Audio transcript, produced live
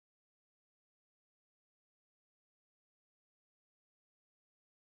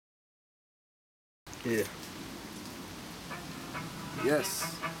Yeah.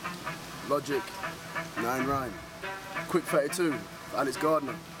 Yes. Logic. 9 Rhyme. Quick 32. Alex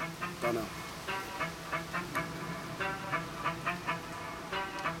Gardner. Don't know.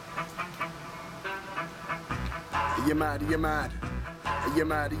 Are you mad? Are you mad? Are you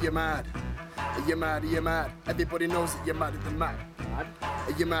mad? Are you mad? Are you mad? Are you mad? Everybody knows that you're madder than mad.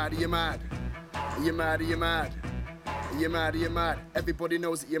 Are you mad? Are you mad? Are you mad? Are you mad? Are you mad? Are you mad? Everybody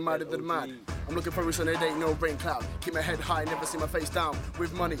knows that you're madder than mad. I'm looking for a sun, it ain't no rain cloud. Keep my head high, never see my face down.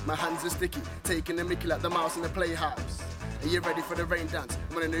 With money, my hands are sticky. Taking the mickey like the mouse in the playhouse. Are you ready for the rain dance?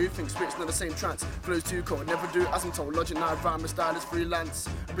 I'm on a new thing, spirits not the same trance. Flows too cold, never do as I'm told. Logic 9 Rhyme, my style is freelance.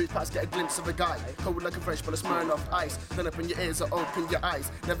 I breathe past, get a glimpse of a guy. Cold like a fresh, but a Smirnoff ice. Then open your ears or open your eyes.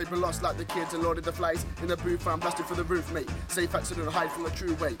 Never been lost like the kids and Lord of the Flies. In the booth, I'm blasted for the roof, mate. Safe accident, hide from the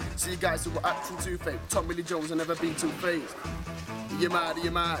true way. See guys who are acting too fake. Tom Willie Jones will never be too phased. Are you mad? Are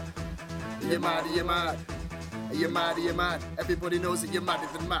you mad? Are you mad? Are you mad? Are you mad? Are you mad? Everybody knows that you're madder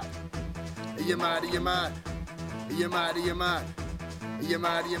than mad. Are you mad? Are you mad? Are you mad? Are you mad? Are you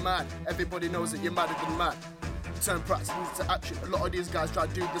mad? Are you mad? Everybody knows that you're madder than mad. Turn practice into action. A lot of these guys try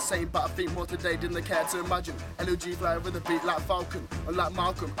to do the same, but I think more today than they care to imagine. LOG fly with a beat like Falcon, unlike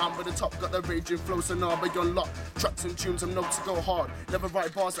Malcolm. I'm with the top, got the raging flow, so now beyond lock. Tracks and tunes, I'm known to go hard. Never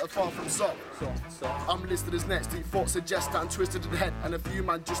write bars that are far from soft. I'm listed as next. Deep thoughts suggest that I'm twisted in the head, and a few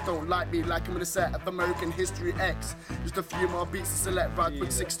man just don't like me, like I'm in a set of American History X. Just a few more beats to select. Ride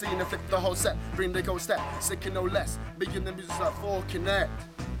quick 16 and flip the whole set. Bring the gold step, sick and no less. Making the music like forking it.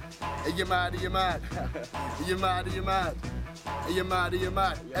 Are you mad? Are you mad? Are you mad? Are you mad? Are you mad? Are you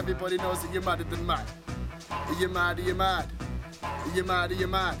mad? Everybody knows that you're madder than mad. Are you mad? Are you mad? Are you mad? Are you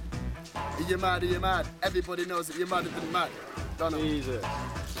mad? Are you mad? Are you mad? Everybody knows that you're madder than mad. Don't know. Jesus.